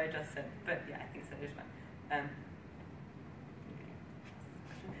than what I just said. But yeah, I think so, there's one.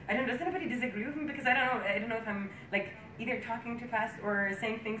 I don't know, does anybody disagree with me? Because I don't know if I'm like either talking too fast or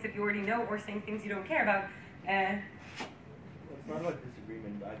saying things that you already know or saying things you don't care about. It's not about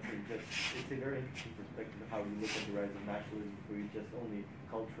disagreement, but I think that it's a very interesting perspective of how we look at the rise of nationalism, where we just only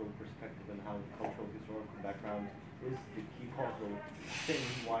cultural perspective and how cultural historical background is the key causal thing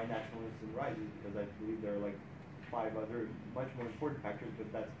why nationalism rises, because I believe there are like 5 other much more important factors,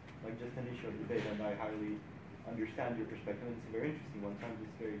 but that's like just an issue of debate, and I highly understand your perspective, and it's a very interesting one, so I'm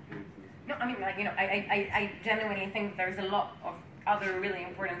just very curious. No, I mean, like, I genuinely think there's a lot of other really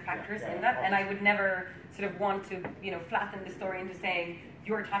important factors in that, and I would never sort of want to, flatten the story into saying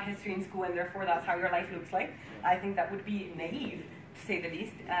you're taught history in school and therefore that's how your life looks like. I think that would be naive, to say the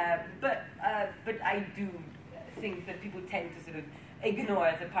least. But I do think that people tend to sort of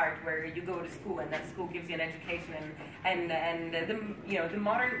ignore the part where you go to school and that school gives you an education, and the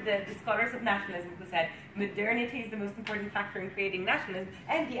scholars of nationalism who said modernity is the most important factor in creating nationalism,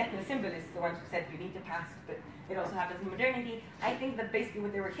 and the ethnosymbolists, the ones who said you need to pass, but it also happens in modernity. I think that basically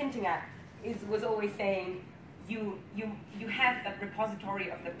what they were hinting at was always saying you have that repository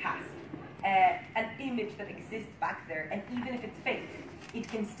of the past, an image that exists back there, and even if it's fake, it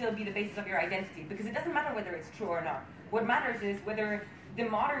can still be the basis of your identity, because it doesn't matter whether it's true or not. What matters is whether the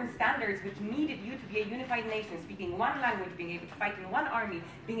modern standards which needed you to be a unified nation, speaking one language, being able to fight in one army,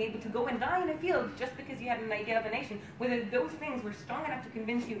 being able to go and die in a field just because you had an idea of a nation, whether those things were strong enough to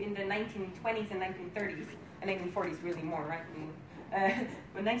convince you in the 1920s and 1930s, and 1940s really more, right?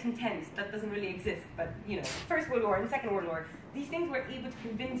 But 1910s, that doesn't really exist, but First World War and Second World War, these things were able to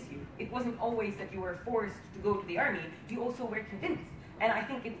convince you. It wasn't always that you were forced to go to the army, you also were convinced. And I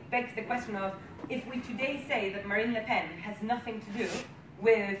think it begs the question of, if we today say that Marine Le Pen has nothing to do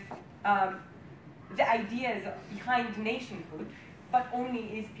with the ideas behind nationhood, but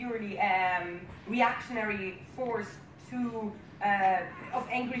only is purely reactionary force of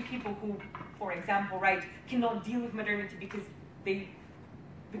angry people who, for example, right, cannot deal with modernity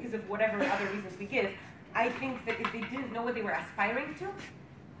because of whatever other reasons we give, I think that if they didn't know what they were aspiring to,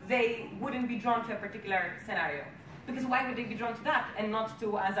 they wouldn't be drawn to a particular scenario. Because why would they be drawn to that and not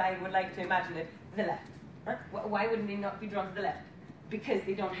to, as I would like to imagine it, the left? Right? Why wouldn't they not be drawn to the left? Because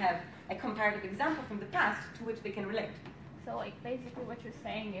they don't have a comparative example from the past to which they can relate. So, like, basically what you're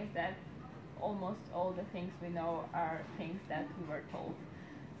saying is that almost all the things we know are things that we were told.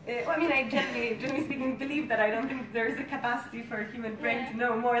 I mean, I generally speaking, believe that. I don't think there's a capacity for a human brain to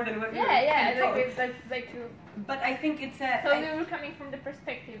know more than what we're told. That's like true. But I think it's a... So they were coming from the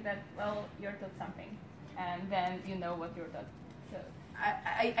perspective that, well, you're taught something, and then you know what you're taught. So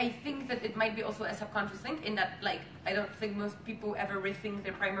I think that it might be also a subconscious thing, in that, like, I don't think most people ever rethink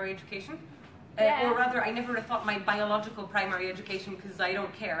their primary education. Or rather, I never thought my biological primary education because I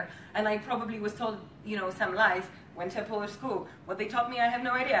don't care. And I probably was told, some lies, went to a Polish school. What they taught me, I have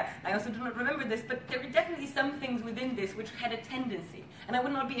no idea. I also do not remember this, but there were definitely some things within this which had a tendency. And I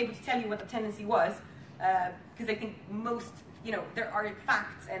would not be able to tell you what the tendency was, because I think most, there are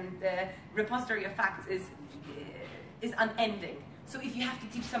facts, and the repository of facts is unending. So if you have to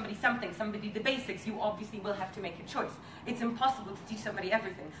teach somebody the basics, you obviously will have to make a choice. It's impossible to teach somebody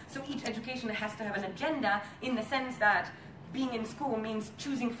everything. So each education has to have an agenda, in the sense that being in school means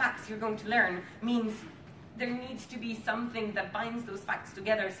choosing facts you're going to learn, means there needs to be something that binds those facts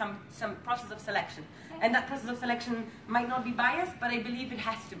together, some process of selection. And that process of selection might not be biased, but I believe it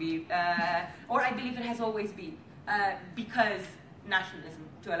has to be, or I believe it has always been, because nationalism,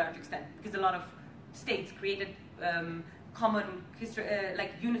 to a large extent, because a lot of states created common history,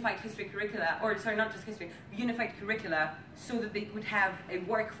 like unified history curricula, or sorry, not just history, unified curricula, so that they would have a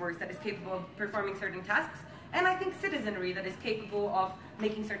workforce that is capable of performing certain tasks, and I think citizenry that is capable of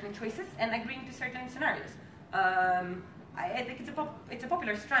making certain choices and agreeing to certain scenarios. I think it's a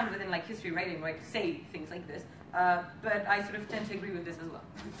popular strand within like history writing, right, to say things like this, but I sort of tend to agree with this as well.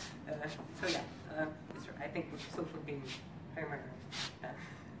 So yeah, I think with social being very much.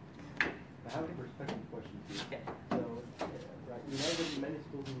 I have a perspective question too. Yeah. So, right, we know that in many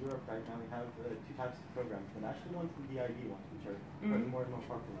schools in Europe right now we have two types of programs, the national ones and the IB ones, which are becoming more and more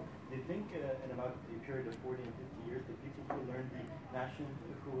popular. Do you think in about a period of 40 and 50 years that people who learn the national,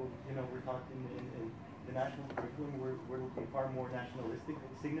 who were taught in the national curriculum will be far more nationalistic,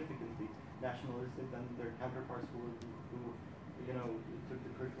 significantly nationalistic than their counterparts who took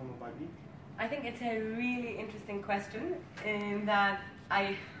the curriculum of IB? I think it's a really interesting question in that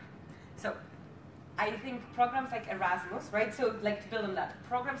I think programs like Erasmus, right? So like to build on that,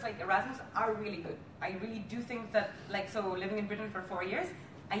 programs like Erasmus are really good. I really do think that, living in Britain for 4 years,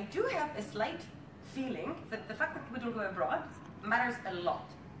 I do have a slight feeling that the fact that we don't go abroad matters a lot.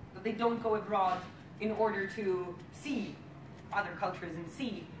 That they don't go abroad in order to see other cultures and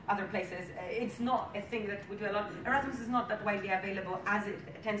see other places. It's not a thing that we do a lot. Erasmus is not that widely available as it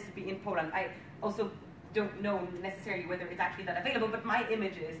tends to be in Poland. I also don't know necessarily whether it's actually that available, but my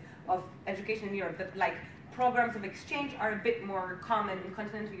images of education in Europe, that programs of exchange are a bit more common in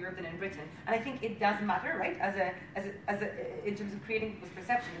continental Europe than in Britain. And I think it does matter, right, in terms of creating this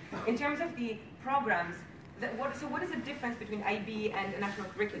perception. In terms of the programs, what is the difference between IB and a national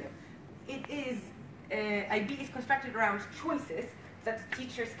curriculum? It is, IB is constructed around choices that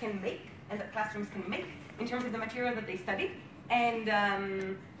teachers can make and that classrooms can make in terms of the material that they study. And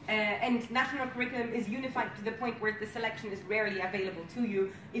national curriculum is unified to the point where the selection is rarely available to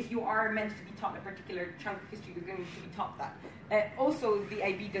you. If you are meant to be taught a particular chunk of history, you're going to be taught that. Also, the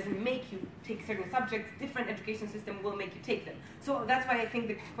IB doesn't make you take certain subjects. Different education system will make you take them. So that's why I think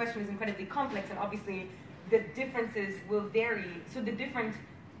the question is incredibly complex, and obviously the differences will vary. So the different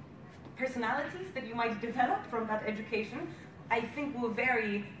personalities that you might develop from that education, I think, will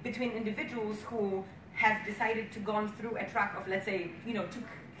vary between individuals who have decided to go through a track of, let's say, took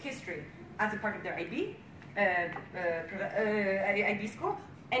history as a part of their IB school,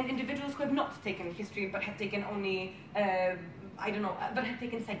 and individuals who have not taken history but have taken only, but have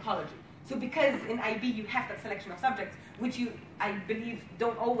taken psychology. So because in IB you have that selection of subjects, which you, I believe,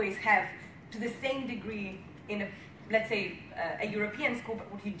 don't always have to the same degree in let's say, a European school, but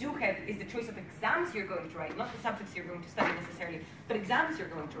what you do have is the choice of exams you're going to write, not the subjects you're going to study necessarily, but exams you're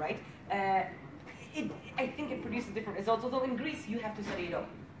going to write. I think it produces different results, although in Greece you have to study it all.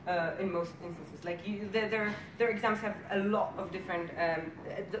 In most instances, their exams have a lot of different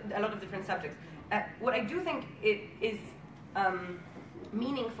subjects. What I do think it is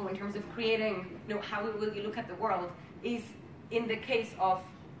meaningful in terms of creating, how will you look at the world, is in the case of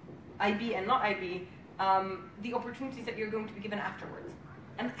IB and not IB, the opportunities that you're going to be given afterwards.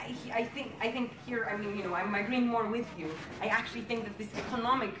 And I think here, I'm agreeing more with you. I actually think that this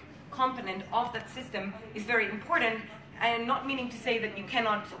economic component of that system is very important. And not meaning to say that you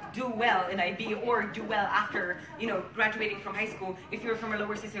cannot do well in IB or do well after, graduating from high school if you're from a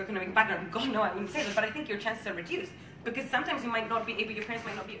lower socioeconomic background. God, no, I wouldn't say that, but I think your chances are reduced because sometimes your parents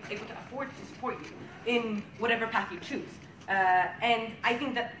might not be able to afford to support you in whatever path you choose. And I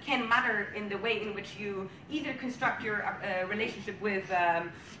think that can matter in the way in which you either construct your relationship with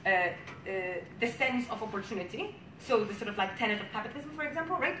the sense of opportunity, so the sort of tenet of capitalism, for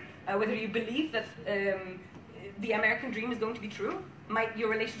example, right? Whether you believe that the American dream is going to be true, your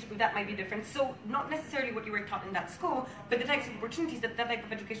relationship with that might be different. So not necessarily what you were taught in that school, but the types of opportunities that that type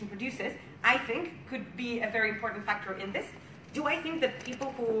of education produces, I think, could be a very important factor in this. Do I think that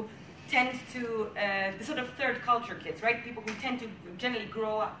people who tend to, the sort of third culture kids, right? People who tend to generally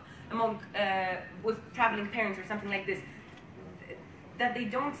grow up among, with traveling parents or something like this, that they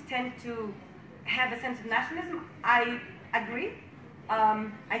don't tend to have a sense of nationalism, I agree.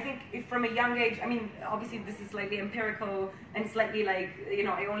 I think if from a young age, obviously this is slightly empirical and slightly I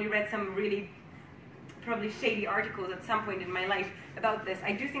only read some really probably shady articles at some point in my life about this.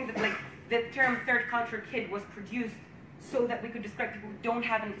 I do think that the term third culture kid was produced so that we could describe people who don't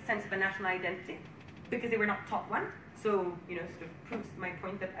have a sense of a national identity. because they were not taught one. So, sort of proves my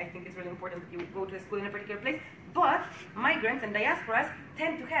point that I think it's really important that you go to a school in a particular place. But migrants and diasporas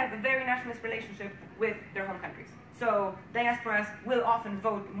tend to have a very nationalist relationship with their home countries. So diasporas will often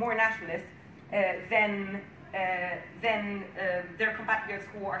vote more nationalist than their compatriots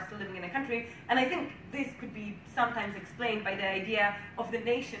who are still living in a country. And I think this could be sometimes explained by the idea of the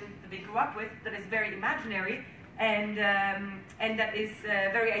nation that they grew up with that is very imaginary and that is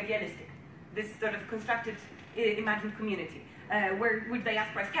very idealistic. This sort of constructed, imagined community, which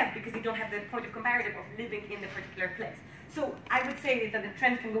diasporas have because they don't have the point of comparative of living in the particular place. So I would say that the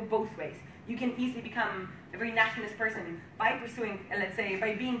trend can go both ways. You can easily become a very nationalist person by pursuing, let's say,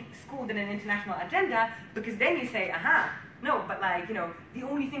 by being schooled in an international agenda, because then you say, aha, no, but the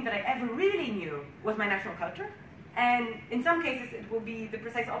only thing that I ever really knew was my national culture. And in some cases, it will be the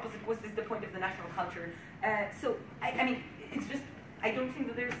precise opposite. Was this the point of the national culture? So, I mean, it's just, I don't think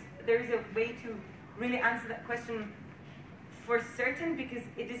that there is a way to really answer that question for certain, because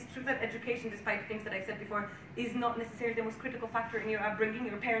it is true that education, despite things that I said before, is not necessarily the most critical factor in your upbringing.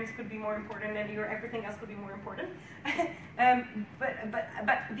 Your parents could be more important, and your everything else could be more important.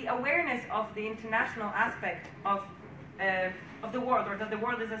 But the awareness of the international aspect of the world, or that the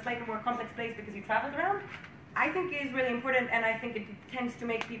world is a slightly more complex place because you traveled around, I think is really important, and I think it tends to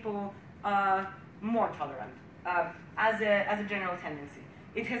make people more tolerant as a general tendency.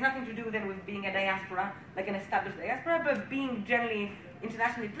 It has nothing to do then with being a diaspora, like an established diaspora, but being generally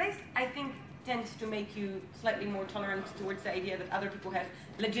internationally placed, I think tends to make you slightly more tolerant towards the idea that other people have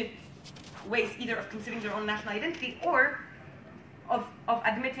legit ways either of considering their own national identity or of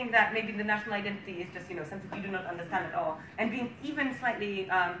admitting that maybe the national identity is just, something you do not understand at all, and being even slightly,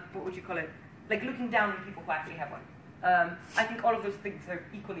 what would you call it, like looking down on people who actually have one. I think all of those things are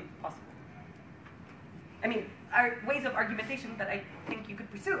equally possible. I mean, are ways of argumentation that I think you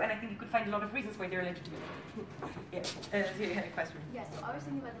could pursue, and I think you could find a lot of reasons why they're legitimate. Yeah, so you had a question. Yeah, so I was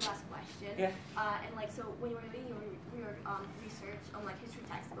thinking about the last question. Yeah. And so when you were doing your research on history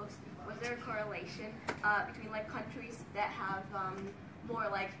textbooks, was there a correlation between countries that have more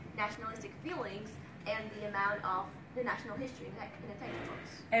nationalistic feelings and the amount of the national history in the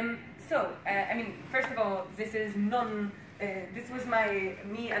textbooks? I mean, first of all, this is this was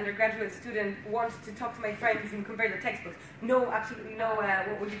me undergraduate student wants to talk to my friends and compare the textbooks. No, absolutely no,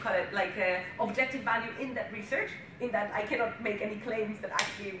 what would you call it, objective value in that research, in that I cannot make any claims that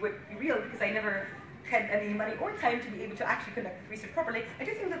actually would be real, because I never had any money or time to be able to actually conduct research properly. I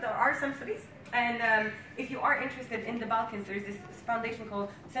do think that there are some studies, and if you are interested in the Balkans, there's this foundation called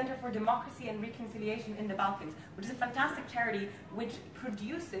Center for Democracy and Reconciliation in the Balkans, which is a fantastic charity which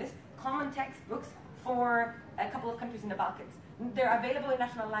produces common textbooks for a couple of countries in the Balkans. They're available in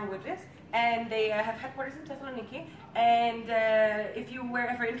national languages, and they have headquarters in Thessaloniki, and if you were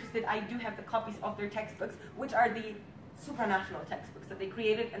ever interested, I do have the copies of their textbooks, which are the supranational textbooks that they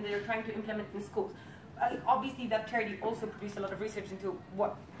created and they're trying to implement in schools. Obviously, that charity also produced a lot of research into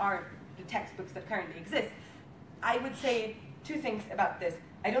what are the textbooks that currently exist. I would say two things about this.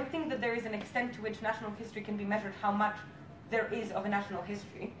 I don't think that there is an extent to which national history can be measured how much there is of a national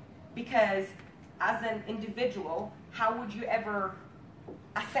history, because as an individual, how would you ever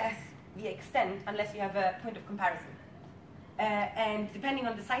assess the extent unless you have a point of comparison? And depending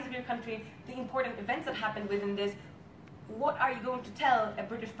on the size of your country, the important events that happen within this, what are you going to tell a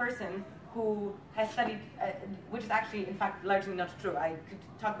British person who has studied, which is actually, in fact, largely not true. I could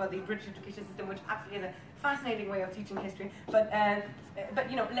talk about the British education system, which absolutely has a fascinating way of teaching history. But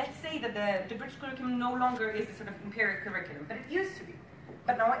let's say that the British curriculum no longer is a sort of imperial curriculum, but it used to be.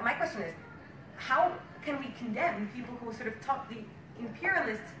 But now my question is, how can we condemn people who sort of taught the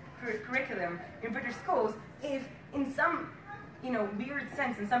imperialist curriculum in British schools if, in some weird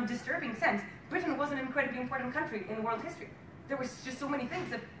sense, in some disturbing sense, Britain was an incredibly important country in world history? There was just so many things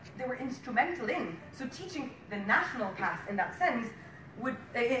that they were instrumental in. So teaching the national past in that sense would,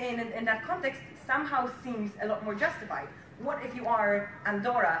 in that context, somehow seems a lot more justified. What if you are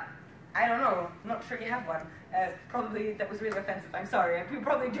Andorra? I don't know, not sure you have one. Probably that was really offensive, I'm sorry. You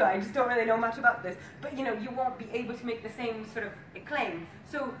probably do, I just don't really know much about this. But you won't be able to make the same sort of claim.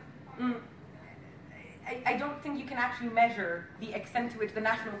 So I don't think you can actually measure the extent to which the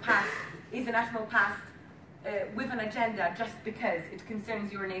national past is a national past with an agenda just because it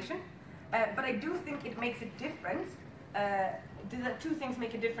concerns your nation. But I do think it makes a difference. The two things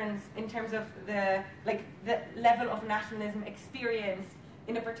make a difference in terms of the level of nationalism experienced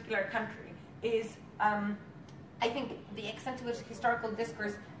in a particular country is, I think, the extent to which historical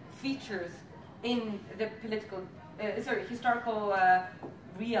discourse features in the political, historical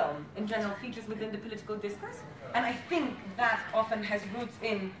realm in general features within the political discourse. And I think that often has roots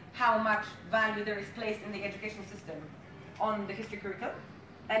in how much value there is placed in the educational system on the history curriculum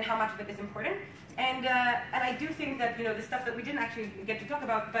and how much of it is important. And I do think that, you know, the stuff that we didn't actually get to talk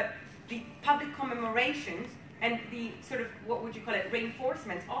about, but the public commemorations and the sort of, what would you call it,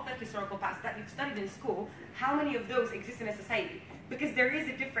 reinforcements of that historical past that you've studied in school, how many of those exist in a society? Because there is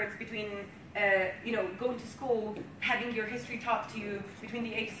a difference between, you know, going to school, having your history taught to you between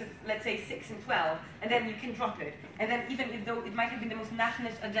the ages of, let's say, 6 and 12, and then you can drop it. And then even though it might have been the most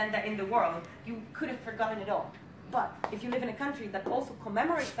nationalist agenda in the world, you could have forgotten it all. But if you live in a country that also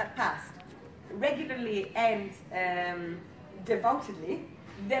commemorates that past regularly and devoutedly,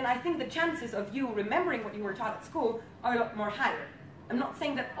 then I think the chances of you remembering what you were taught at school are a lot more higher. I'm not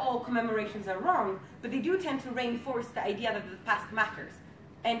saying that all commemorations are wrong, but they do tend to reinforce the idea that the past matters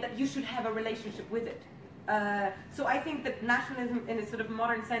and that you should have a relationship with it. So I think that nationalism in a sort of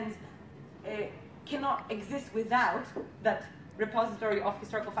modern sense cannot exist without that repository of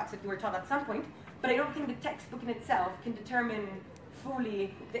historical facts that you were taught at some point, but I don't think the textbook in itself can determine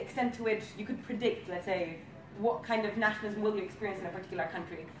fully the extent to which you could predict, let's say, what kind of nationalism will you experience in a particular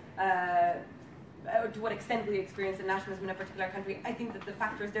country, or to what extent will you experience a nationalism in a particular country. I think that the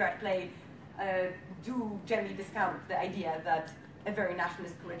factors there at play do generally discount the idea that a very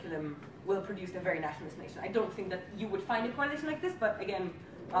nationalist curriculum will produce a very nationalist nation. I don't think that you would find a correlation like this, but again,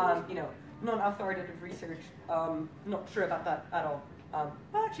 you know, non-authoritative research, not sure about that at all.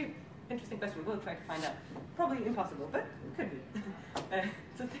 Well, actually, interesting question. We'll try to find out. Probably impossible, but it could be.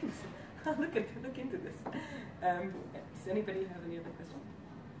 So thanks. I'll look into this. Does anybody have any other questions?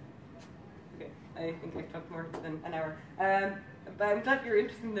 Okay, I think I've talked more than an hour. But I'm glad you're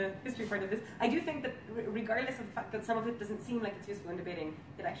interested in the history part of this. I do think that regardless of the fact that some of it doesn't seem like it's useful in debating,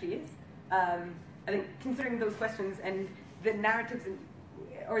 it actually is. I think considering those questions and the narratives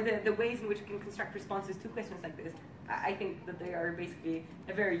or the ways in which we can construct responses to questions like this, I think that they are basically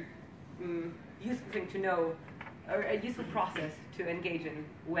a very useful thing to know, or a useful process to engage in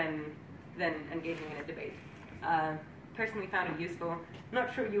when then engaging in a debate. Personally found it useful.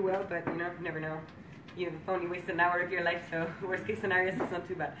 Not sure you will, but you know, never know. You've only wasted an hour of your life, so worst case scenario, it's not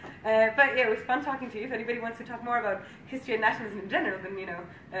too bad. But yeah, it was fun talking to you. If anybody wants to talk more about history and nationalism in general, then you know,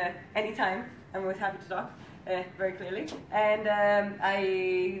 anytime, I'm always happy to talk, very clearly. And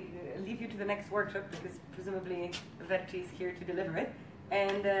I leave you to the next workshop because presumably Verti is here to deliver it.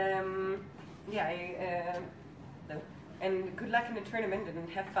 And yeah, no. And good luck in the tournament and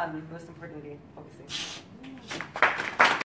have fun, most importantly, obviously.